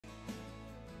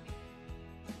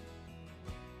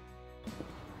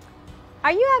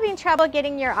Are you having trouble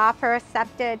getting your offer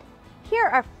accepted? Here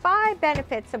are 5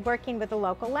 benefits of working with a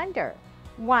local lender.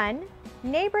 1.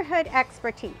 Neighborhood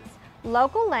expertise.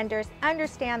 Local lenders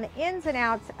understand the ins and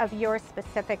outs of your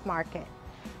specific market.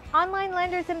 Online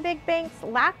lenders and big banks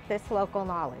lack this local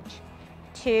knowledge.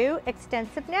 2.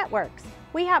 Extensive networks.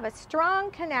 We have a strong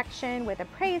connection with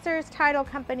appraisers, title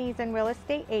companies, and real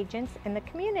estate agents in the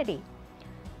community.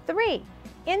 3.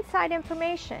 Inside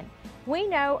information. We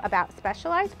know about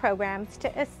specialized programs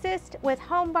to assist with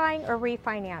home buying or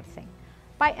refinancing.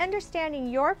 By understanding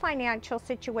your financial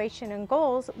situation and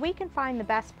goals, we can find the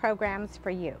best programs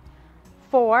for you.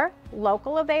 4.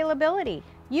 Local availability.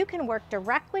 You can work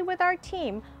directly with our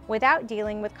team without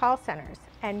dealing with call centers.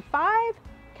 And 5.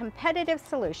 Competitive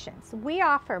solutions. We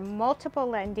offer multiple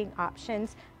lending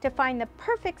options to find the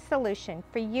perfect solution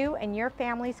for you and your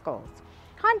family's goals.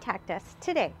 Contact us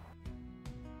today.